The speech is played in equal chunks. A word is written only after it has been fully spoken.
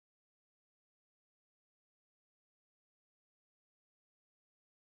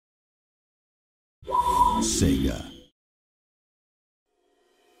Sega.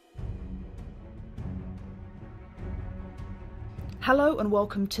 Hello and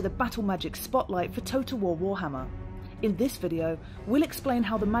welcome to the Battle Magic Spotlight for Total War Warhammer. In this video, we'll explain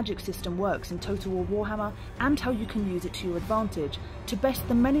how the magic system works in Total War Warhammer and how you can use it to your advantage to best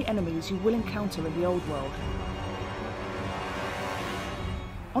the many enemies you will encounter in the old world.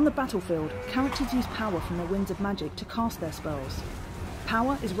 On the battlefield, characters use power from the winds of magic to cast their spells.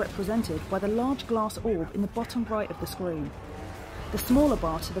 Power is represented by the large glass orb in the bottom right of the screen. The smaller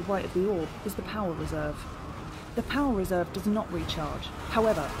bar to the right of the orb is the power reserve. The power reserve does not recharge.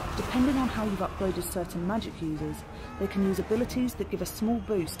 However, depending on how you've upgraded certain magic users, they can use abilities that give a small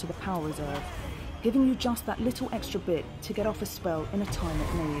boost to the power reserve, giving you just that little extra bit to get off a spell in a time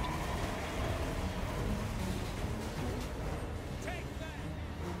of need.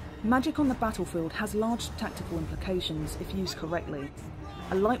 Magic on the battlefield has large tactical implications if used correctly.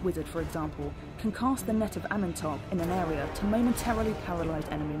 A light wizard, for example, can cast the Net of Amentok in an area to momentarily paralyse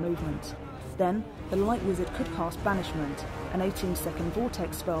enemy movement. Then, the light wizard could cast Banishment, an 18-second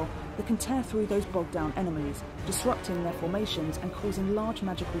vortex spell that can tear through those bogged down enemies, disrupting their formations and causing large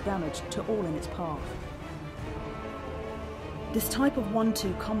magical damage to all in its path. This type of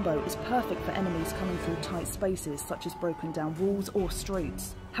 1-2 combo is perfect for enemies coming through tight spaces such as broken down walls or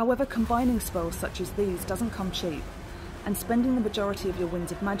streets. However, combining spells such as these doesn't come cheap, and spending the majority of your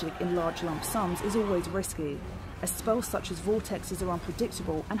winds of magic in large lump sums is always risky, as spells such as vortexes are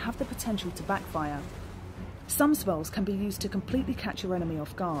unpredictable and have the potential to backfire. Some spells can be used to completely catch your enemy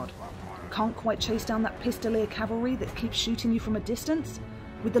off guard. Can't quite chase down that pistolier cavalry that keeps shooting you from a distance?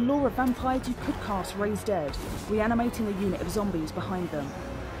 With the lore of vampires, you could cast Raise Dead, reanimating a unit of zombies behind them.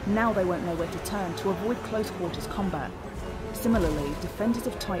 Now they won't know where to turn to avoid close quarters combat. Similarly, defenders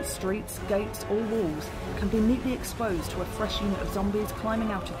of tight streets, gates or walls can be neatly exposed to a fresh unit of zombies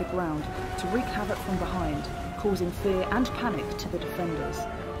climbing out of the ground to wreak havoc from behind, causing fear and panic to the defenders.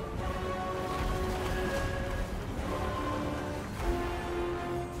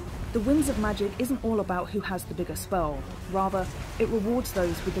 The Winds of Magic isn't all about who has the bigger spell, rather, it rewards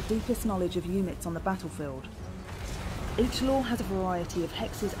those with the deepest knowledge of units on the battlefield. Each lore has a variety of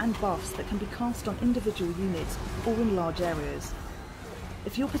hexes and buffs that can be cast on individual units or in large areas.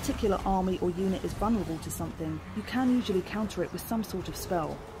 If your particular army or unit is vulnerable to something, you can usually counter it with some sort of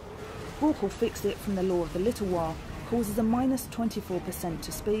spell. Orc or Fix It from the lore of the Little War causes a minus 24%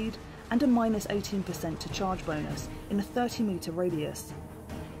 to speed and a minus 18% to charge bonus in a 30-metre radius.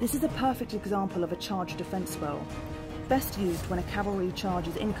 This is a perfect example of a charge defence spell. Best used when a cavalry charge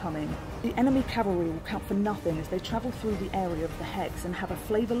is incoming. The enemy cavalry will count for nothing as they travel through the area of the hex and have a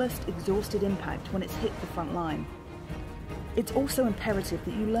flavourless, exhausted impact when it's hit the front line. It's also imperative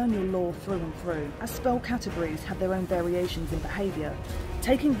that you learn your lore through and through, as spell categories have their own variations in behaviour.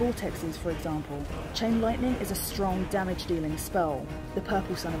 Taking vortexes, for example, Chain Lightning is a strong damage-dealing spell. The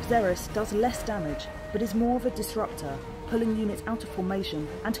Purple Sun of Xeris does less damage, but is more of a disruptor, pulling units out of formation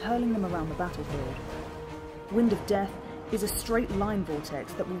and hurling them around the battlefield. Wind of Death is a straight line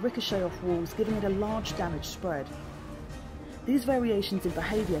vortex that will ricochet off walls, giving it a large damage spread. These variations in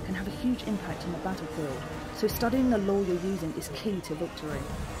behaviour can have a huge impact on the battlefield, so studying the lore you're using is key to victory.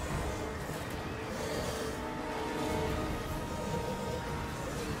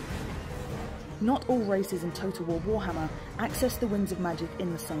 Not all races in Total War Warhammer access the Winds of Magic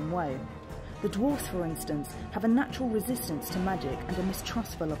in the same way. The dwarves, for instance, have a natural resistance to magic and are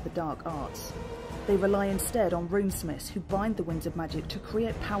mistrustful of the dark arts. They rely instead on runesmiths who bind the Winds of Magic to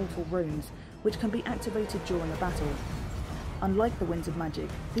create powerful runes, which can be activated during a battle. Unlike the Winds of Magic,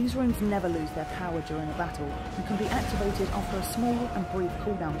 these runes never lose their power during a battle and can be activated after a small and brief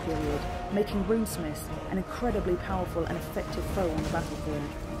cooldown period, making runesmiths an incredibly powerful and effective foe on the battlefield.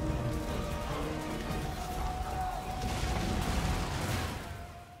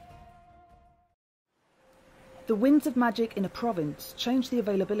 The Winds of Magic in a province change the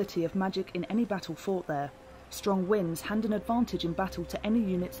availability of magic in any battle fought there. Strong winds hand an advantage in battle to any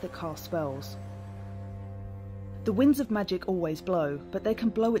units that cast spells. The Winds of Magic always blow, but they can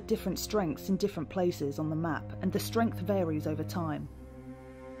blow at different strengths in different places on the map, and the strength varies over time.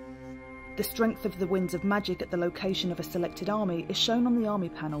 The strength of the Winds of Magic at the location of a selected army is shown on the army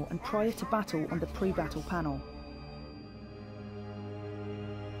panel and prior to battle on the pre-battle panel.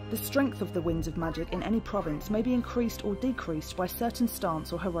 The strength of the Winds of Magic in any province may be increased or decreased by certain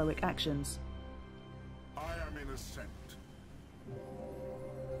stance or heroic actions. I am innocent.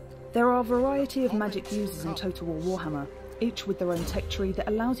 There are a variety of magic users in Total War Warhammer, each with their own tech tree that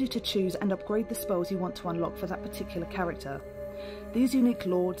allows you to choose and upgrade the spells you want to unlock for that particular character. These unique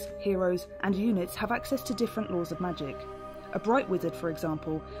lords, heroes, and units have access to different laws of magic. A Bright Wizard, for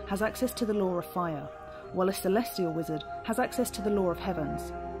example, has access to the Law of Fire, while a celestial wizard has access to the Law of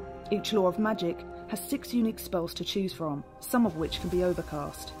Heavens. Each Law of Magic has 6 unique spells to choose from, some of which can be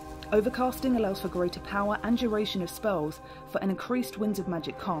overcast. Overcasting allows for greater power and duration of spells for an increased Winds of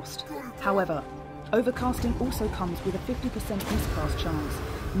Magic cost. However, overcasting also comes with a 50% miscast chance,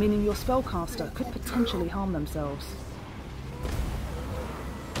 meaning your spellcaster could potentially harm themselves.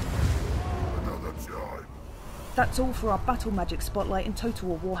 That's all for our Battle Magic Spotlight in Total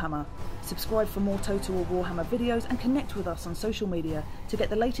War Warhammer. Subscribe for more Total War Warhammer videos and connect with us on social media to get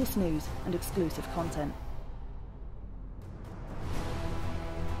the latest news and exclusive content.